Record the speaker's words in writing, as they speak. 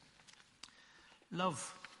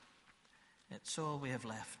Love. It's all we have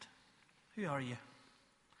left. Who are you?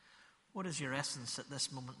 What is your essence at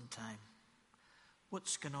this moment in time?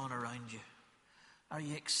 What's going on around you? Are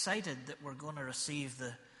you excited that we're going to receive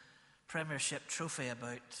the Premiership trophy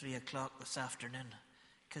about 3 o'clock this afternoon?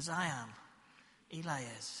 Because I am. Eli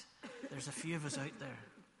is. There's a few of us out there.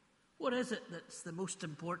 What is it that's the most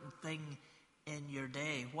important thing in your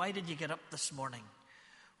day? Why did you get up this morning?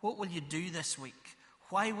 What will you do this week?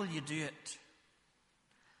 Why will you do it?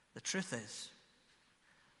 The truth is,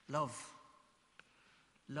 love.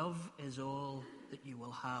 Love is all that you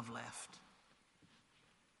will have left.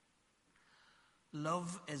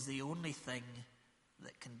 Love is the only thing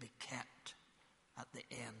that can be kept at the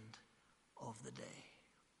end of the day.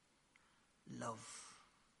 Love.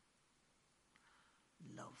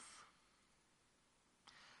 Love.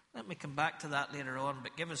 Let me come back to that later on,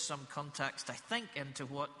 but give us some context, I think, into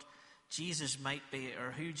what Jesus might be,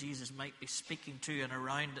 or who Jesus might be speaking to and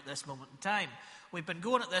around at this moment in time. We've been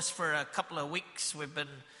going at this for a couple of weeks. We've been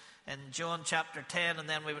in John chapter 10, and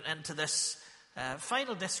then we went into this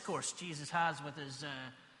final discourse Jesus has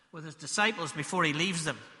with his disciples before he leaves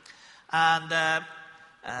them. And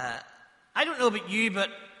I don't know about you, but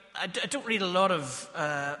I don't read a lot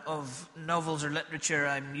of novels or literature.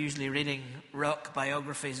 I'm usually reading rock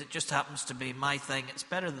biographies. It just happens to be my thing. It's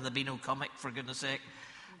better than the Beano comic, for goodness sake.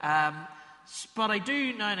 But I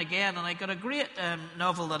do now and again, and I got a great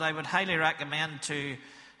novel that I would highly recommend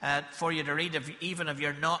for you to read, even if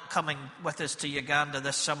you're not coming with us to Uganda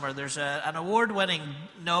this summer. There's an award-winning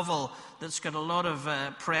novel that's got a lot of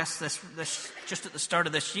press this just at the start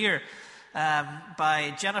of this year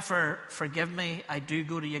by Jennifer. Forgive me, I do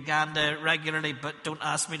go to Uganda regularly, but don't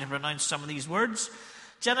ask me to pronounce some of these words.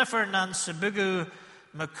 Jennifer Nansabugu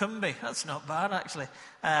Mukumbi. That's not bad, actually.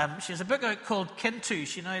 She has a book out called Kintu.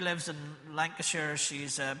 She now lives in Lancashire.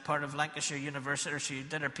 She's part of Lancashire University. She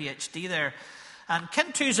did her PhD there. And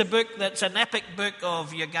Kintu is a book that's an epic book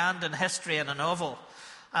of Ugandan history and a novel.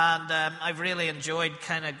 And I've really enjoyed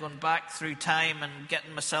kind of going back through time and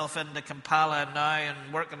getting myself into Kampala now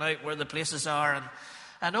and working out where the places are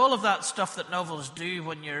and all of that stuff that novels do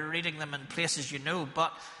when you're reading them in places you know.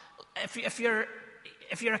 But if you're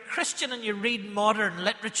a Christian and you read modern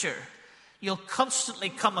literature, you'll constantly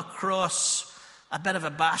come across a bit of a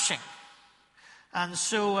bashing. And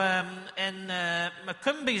so in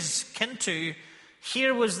Mukumbi's Kintu,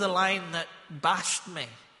 here was the line that bashed me.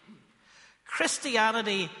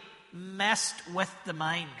 Christianity messed with the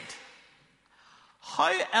mind.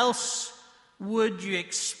 How else would you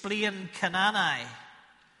explain Kanani,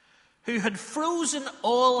 who had frozen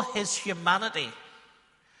all his humanity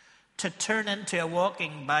to turn into a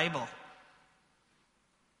walking Bible?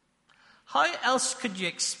 How else could you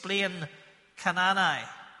explain Kanani,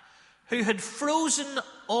 who had frozen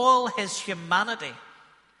all his humanity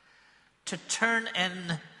to turn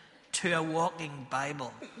into a walking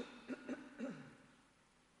Bible?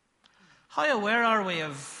 How aware are we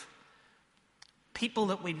of people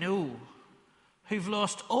that we know who've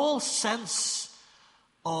lost all sense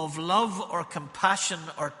of love or compassion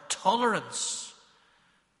or tolerance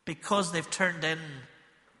because they've turned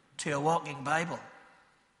into a walking Bible?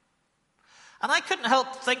 And I couldn't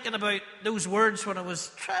help thinking about those words when I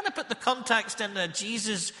was trying to put the context into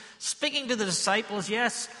Jesus speaking to the disciples.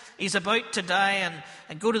 Yes, he's about to die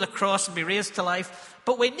and go to the cross and be raised to life.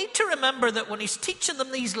 But we need to remember that when he's teaching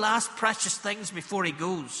them these last precious things before he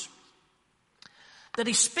goes, that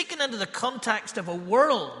he's speaking into the context of a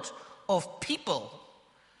world of people,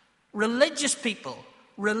 religious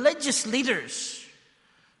leaders,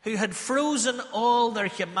 who had frozen all their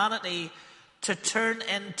humanity to turn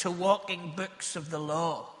into walking books of the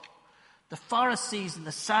law. The Pharisees and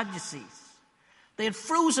the Sadducees. They had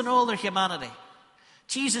frozen all their humanity.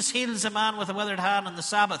 Jesus heals a man with a withered hand on the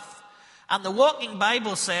Sabbath. And the walking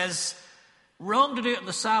Bible says, wrong to do it on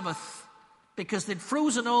the Sabbath because they'd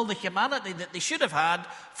frozen all the humanity that they should have had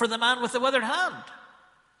for the man with the withered hand.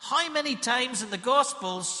 How many times in the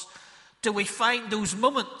Gospels do we find those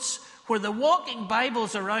moments where the walking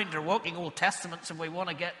Bibles around, or walking Old Testaments if we want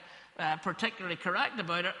to get particularly correct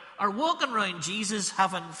about it, are walking around Jesus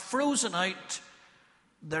having frozen out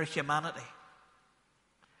their humanity?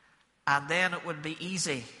 And then it would be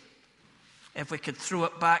easy if we could throw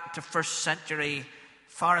it back to first century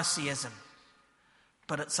Phariseeism.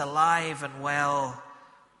 But it's alive and well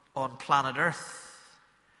on planet Earth,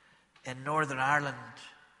 in Northern Ireland,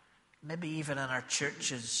 maybe even in our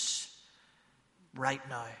churches right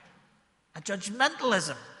now. A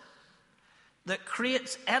judgmentalism that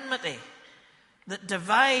creates enmity, that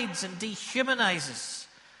divides and dehumanizes,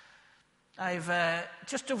 I've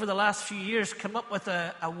just over the last few years come up with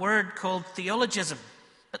a word called theologism,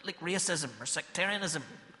 a bit like racism or sectarianism.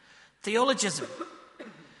 Theologism.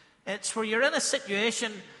 It's where you're in a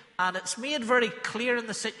situation and it's made very clear in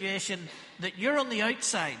the situation that you're on the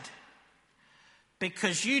outside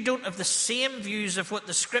because you don't have the same views of what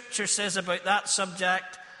the Scripture says about that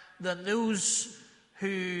subject than those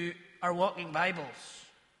who are walking Bibles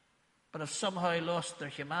but have somehow lost their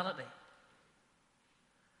humanity.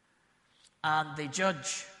 And they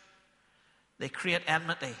judge, they create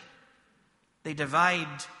enmity, they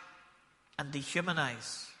divide and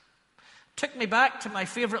dehumanize. Took me back to my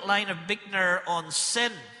favourite line of Buechner on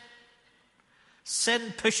sin.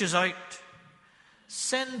 Sin pushes out.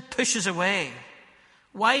 Sin pushes away.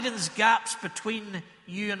 Widens gaps between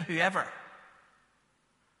you and whoever.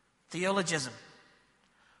 Theologism.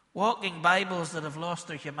 Walking Bibles that have lost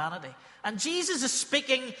their humanity. And Jesus is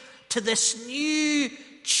speaking to this new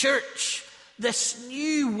church, this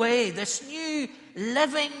new way, this new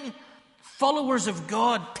living followers of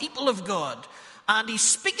God, people of God. And he's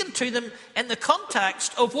speaking to them in the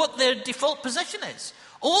context of what their default position is.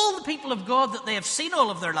 All the people of God that they have seen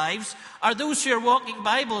all of their lives are those who are walking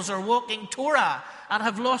Bibles or walking Torah and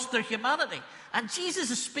have lost their humanity. And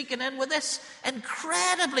Jesus is speaking in with this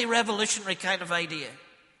incredibly revolutionary kind of idea.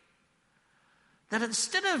 That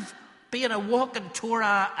instead of being a walking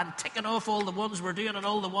Torah and ticking off all the ones we're doing and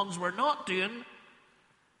all the ones we're not doing,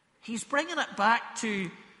 he's bringing it back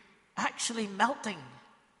to actually melting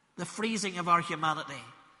the freezing of our humanity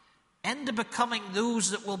into becoming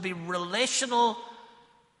those that will be relational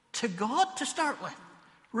to God to start with.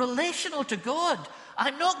 Relational to God.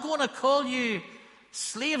 I'm not going to call you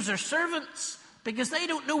slaves or servants because they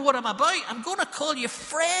don't know what I'm about. I'm going to call you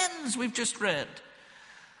friends, we've just read.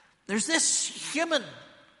 There's this human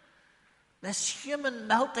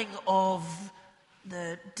melting of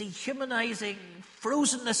the dehumanizing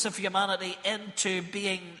frozenness of humanity into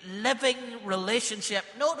being living relationship,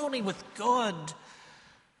 not only with God,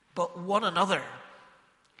 but one another.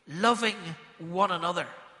 Loving one another.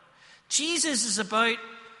 Jesus is about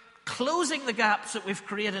closing the gaps that we've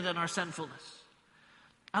created in our sinfulness.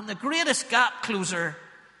 And the greatest gap closer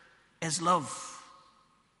is love.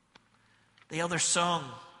 The other song,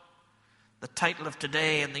 the title of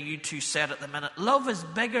today, and the U2 said at the minute, love is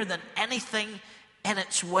bigger than anything in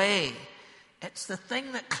its way. It's the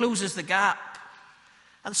thing that closes the gap.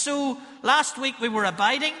 And so last week we were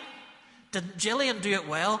abiding. Did Gillian do it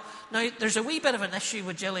well? Now, there's a wee bit of an issue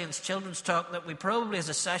with Gillian's children's talk that we probably as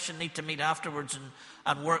a session need to meet afterwards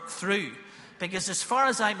and work through. Because as far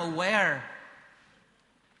as I'm aware,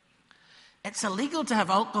 it's illegal to have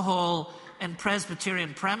alcohol in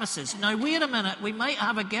Presbyterian premises. Now, wait a minute, we might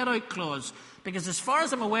have a get-out clause. Because as far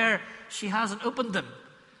as I'm aware, she hasn't opened them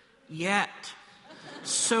yet.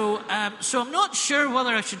 So I'm not sure whether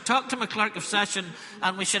I should talk to my clerk of session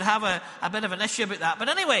and we should have a bit of an issue about that. But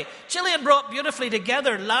anyway, Gillian brought beautifully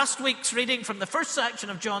together last week's reading from the first section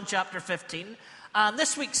of John chapter 15 and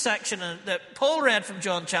this week's section that Paul read from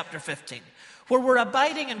John chapter 15, where we're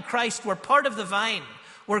abiding in Christ, we're part of the vine,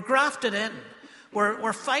 we're grafted in,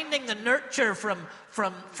 we're finding the nurture from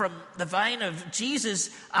the vine of Jesus,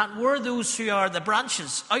 and we're those who are the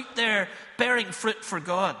branches out there bearing fruit for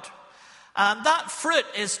God. And that fruit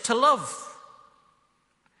is to love.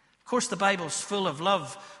 Of course, the Bible's full of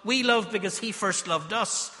love. We love because he first loved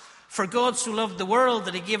us. For God so loved the world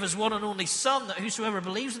that he gave his one and only Son, that whosoever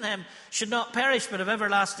believes in him should not perish but have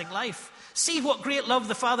everlasting life. See what great love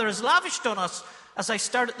the Father has lavished on us, as I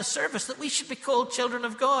started the service, that we should be called children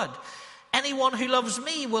of God. Anyone who loves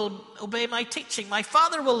me will obey my teaching. My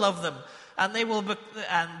Father will love them, and they will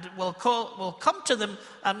come to them,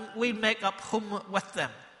 and we make up home with them.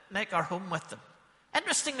 Make our home with them.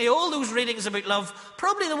 Interestingly, all those readings about love,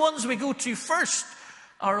 probably the ones we go to first,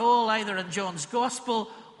 are all either in John's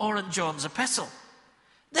Gospel or in John's Epistle.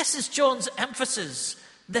 This is John's emphasis,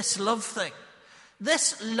 this love thing.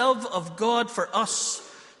 This love of God for us,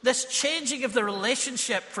 this changing of the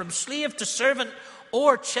relationship from slave to servant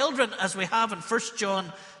or children, as we have in 1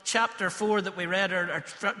 John chapter 4 that we read, or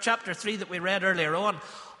chapter 3 that we read earlier on.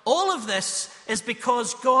 All of this is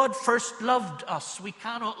because God first loved us. We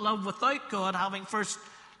cannot love without God having first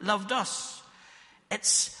loved us.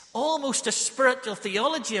 It's almost a spiritual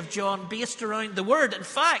theology of John based around the Word. In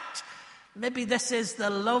fact, maybe this is the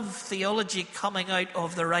love theology coming out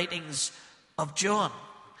of the writings of John.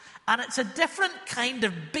 And it's a different kind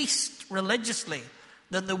of beast religiously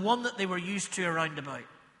than the one that they were used to around about.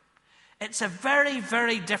 It's a very,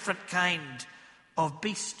 very different kind of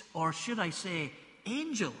beast, or should I say,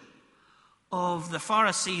 angel of the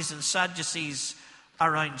Pharisees and Sadducees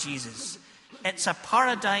around Jesus. It's a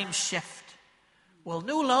paradigm shift. will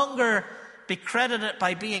no longer be credited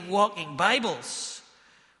by being walking Bibles.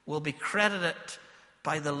 We'll be credited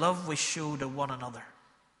by the love we show to one another.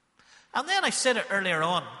 And then I said it earlier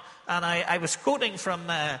on, and I was quoting from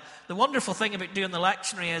the wonderful thing about doing the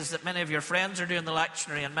lectionary is that many of your friends are doing the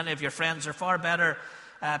lectionary, and many of your friends are far better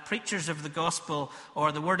preachers of the gospel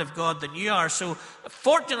or the word of God than you are. So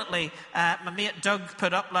fortunately, my mate Doug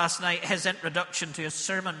put up last night his introduction to his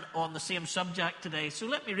sermon on the same subject today. So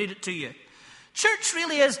let me read it to you. Church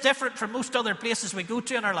really is different from most other places we go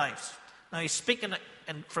to in our lives. Now, he's speaking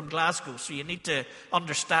from Glasgow, so you need to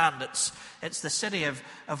understand it's the city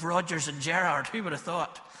of Rogers and Gerrard. Who would have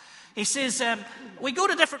thought? He says, we go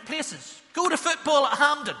to different places. Go to football at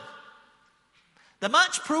Hampden. The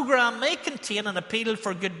match programme may contain an appeal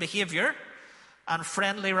for good behaviour and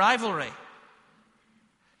friendly rivalry.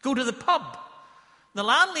 Go to the pub. The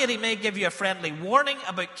landlady may give you a friendly warning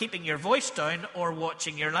about keeping your voice down or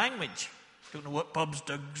watching your language. Don't know what pubs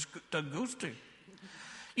Doug goes to.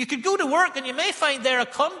 You could go to work and you may find there a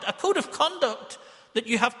code of conduct that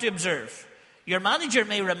you have to observe. Your manager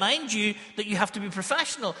may remind you that you have to be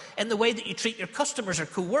professional in the way that you treat your customers or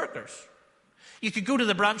co-workers. You could go to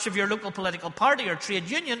the branch of your local political party or trade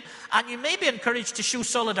union and you may be encouraged to show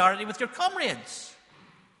solidarity with your comrades.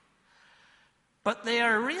 But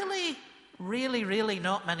there are really, really, really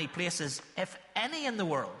not many places, if any, in the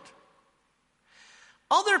world.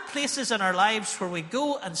 Other places in our lives where we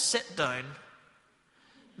go and sit down,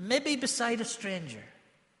 maybe beside a stranger,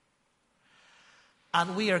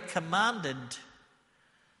 and we are commanded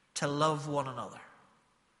to love one another.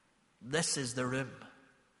 This is the room.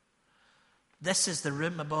 This is the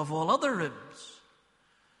room above all other rooms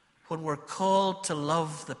when we're called to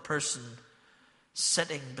love the person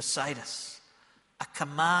sitting beside us. A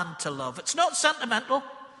command to love. It's not sentimental.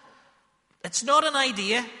 It's not an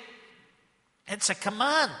idea. It's a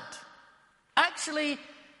command. Actually,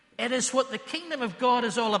 it is what the kingdom of God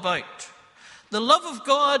is all about. The love of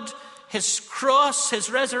God, His cross,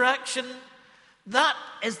 His resurrection, that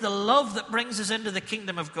is the love that brings us into the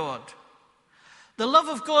kingdom of God. The love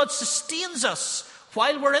of God sustains us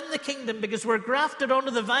while we're in the kingdom because we're grafted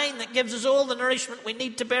onto the vine that gives us all the nourishment we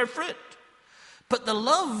need to bear fruit. But the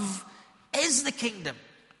love is the kingdom.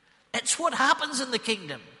 It's what happens in the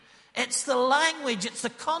kingdom. It's the language, it's the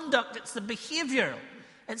conduct, it's the behavior.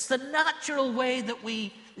 It's the natural way that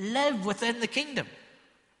we live within the kingdom.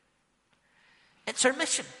 It's our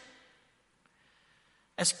mission.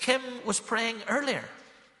 As Kim was praying earlier,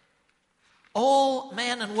 all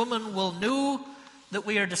men and women will know that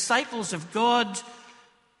we are disciples of God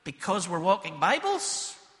because we're walking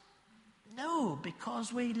Bibles? No,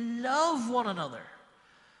 because we love one another.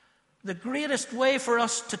 The greatest way for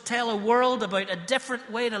us to tell a world about a different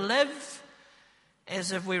way to live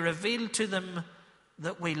is if we reveal to them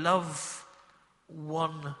that we love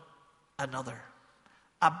one another.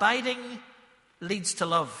 Abiding leads to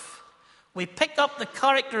love. We pick up the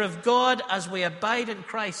character of God as we abide in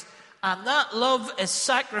Christ, and that love is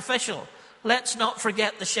sacrificial. Let's not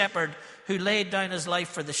forget the shepherd who laid down his life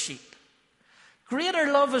for the sheep.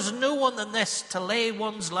 Greater love is no one than this, to lay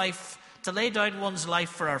down one's life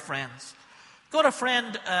for our friends. Got a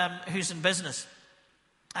friend who's in business,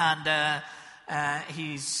 and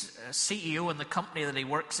he's a CEO in the company that he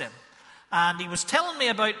works in. And he was telling me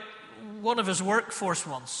about one of his workforce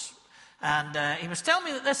once. And he was telling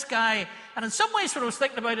me that this guy, and in some ways when I was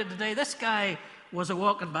thinking about it today, this guy was a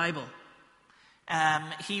walking Bible.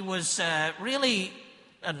 He was really,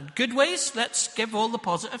 in good ways, let's give all the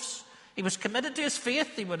positives. He was committed to his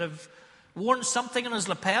faith. He would have worn something on his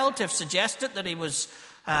lapel to have suggested that he was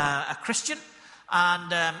a Christian.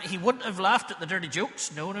 And he wouldn't have laughed at the dirty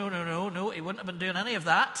jokes. No. He wouldn't have been doing any of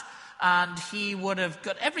that. And he would have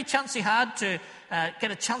got every chance he had to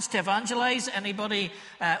get a chance to evangelize anybody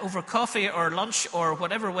over coffee or lunch or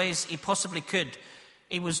whatever ways he possibly could.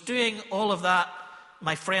 He was doing all of that,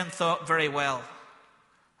 my friend thought, very well.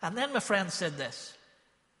 And then my friend said this: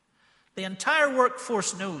 the entire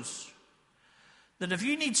workforce knows that if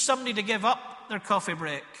you need somebody to give up their coffee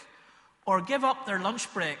break or give up their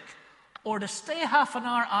lunch break or to stay half an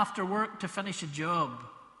hour after work to finish a job,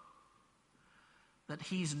 that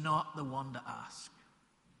he's not the one to ask.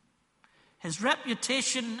 His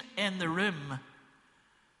reputation in the room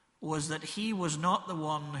was that he was not the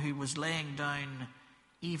one who was laying down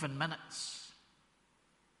even minutes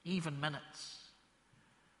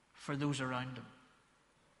for those around him.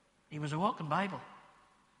 He was a walking Bible.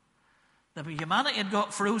 The humanity had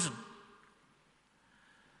got frozen.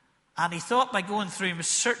 And he thought by going through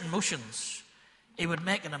certain motions, he would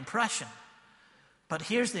make an impression. But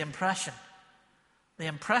here's the impression. The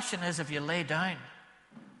impression is if you lay down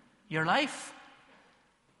your life,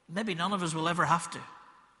 Maybe none of us will ever have to.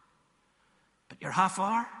 But your half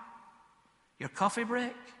hour, your coffee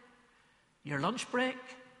break, your lunch break,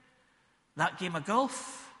 that game of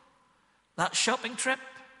golf, that shopping trip,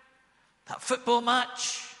 that football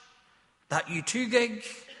match, that U2 gig,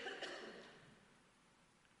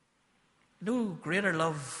 no greater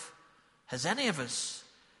love has any of us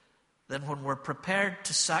than when we're prepared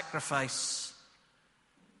to sacrifice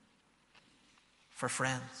for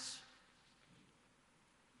friends.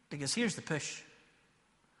 Because here's the push.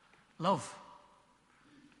 Love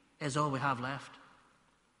is all we have left.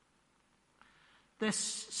 This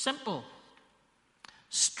simple,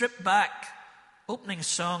 stripped back opening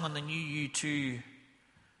song on the new U2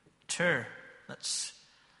 tour, that's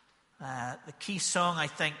the key song, I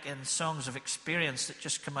think, in Songs of Experience that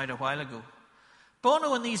just came out a while ago.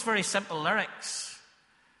 Bono, in these very simple lyrics,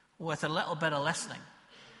 with a little bit of listening,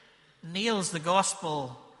 nails the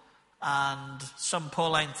gospel and some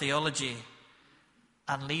Pauline theology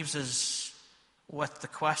and leaves us with the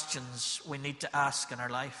questions we need to ask in our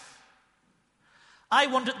life. I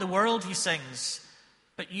wanted the world, he sings,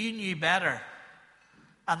 but you knew better,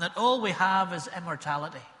 and that all we have is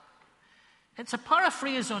immortality. It's a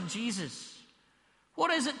paraphrase on Jesus.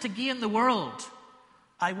 What is it to gain the world?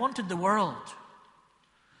 I wanted the world.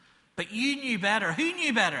 But you knew better. Who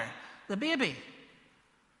knew better? The baby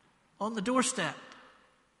on the doorstep.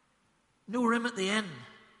 No room at the inn.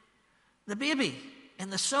 The baby in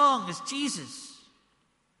the song is Jesus.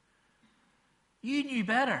 You knew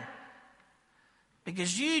better.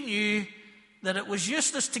 Because you knew that it was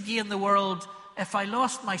useless to gain the world if I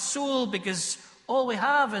lost my soul, because all we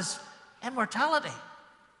have is immortality.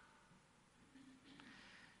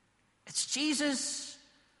 It's Jesus,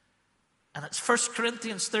 and it's 1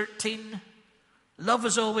 Corinthians 13. Love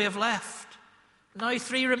is all we have left. Now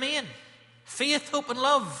 3 remain: faith, hope, and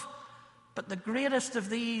love. But the greatest of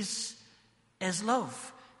these is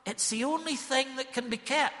love. It's the only thing that can be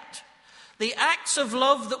kept. The acts of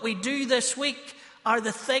love that we do this week are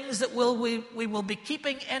the things that we will be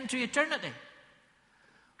keeping into eternity.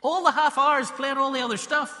 All the half hours playing all the other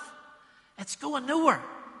stuff, it's going nowhere.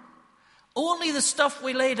 Only the stuff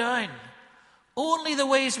we lay down, only the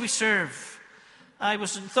ways we serve. I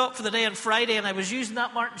was in Thought for the Day on Friday, and I was using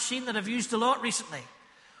that Martin Sheen that I've used a lot recently.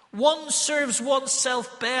 One serves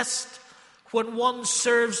oneself best when one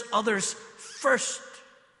serves others first.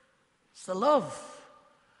 It's the love.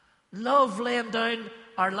 Love, laying down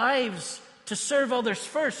our lives to serve others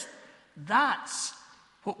first. That's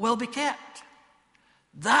what will be kept.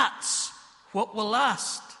 That's what will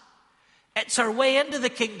last. It's our way into the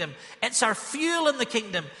kingdom. It's our fuel in the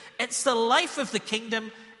kingdom. It's the life of the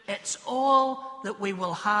kingdom. It's all that we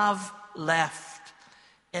will have left.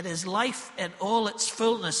 It is life in all its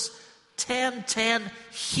fullness, 10:10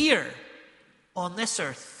 here on this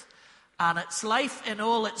earth. And it's life in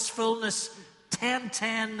all its fullness,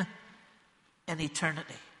 10:10 in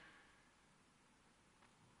eternity.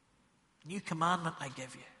 New commandment I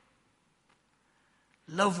give you.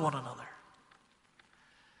 Love one another.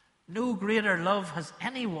 No greater love has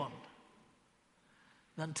anyone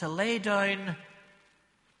than to lay down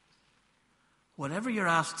whatever you're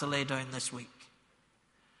asked to lay down this week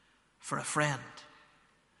for a friend.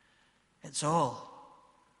 It's all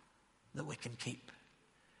that we can keep.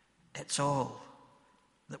 It's all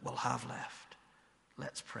that we'll have left.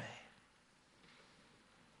 Let's pray.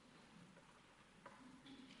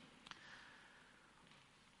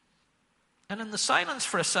 And in the silence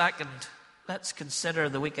for a second, let's consider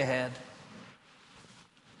the week ahead.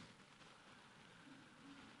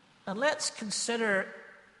 And let's consider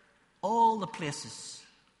all the places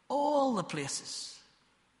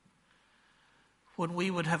when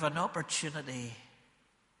we would have an opportunity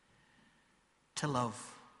to love.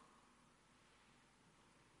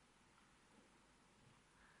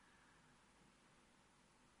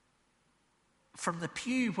 From the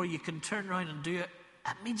pew where you can turn around and do it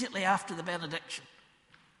immediately after the benediction,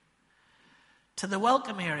 to the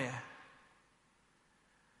welcome area,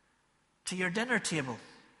 to your dinner table,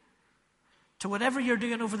 to whatever you're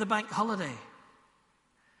doing over the bank holiday,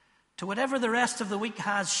 to whatever the rest of the week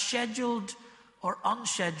has, scheduled or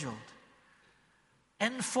unscheduled,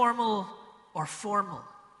 informal or formal.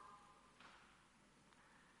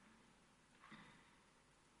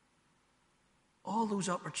 All those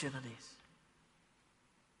opportunities.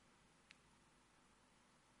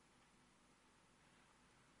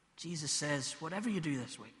 Jesus says, whatever you do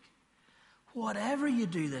this week,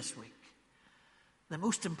 the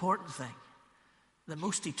most important thing, the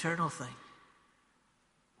most eternal thing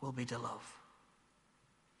will be to love.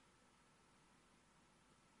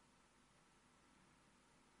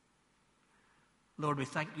 Lord, we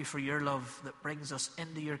thank you for your love that brings us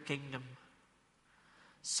into your kingdom.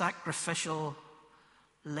 Sacrificial,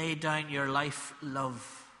 lay down your life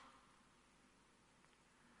love.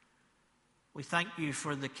 We thank you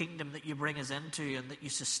for the kingdom that you bring us into and that you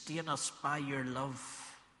sustain us by your love.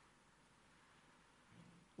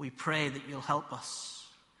 We pray that you'll help us,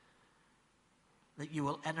 that you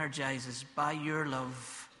will energize us by your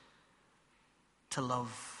love to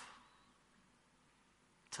love.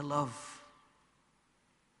 To love.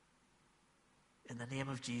 In the name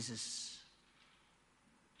of Jesus.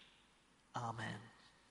 Amen.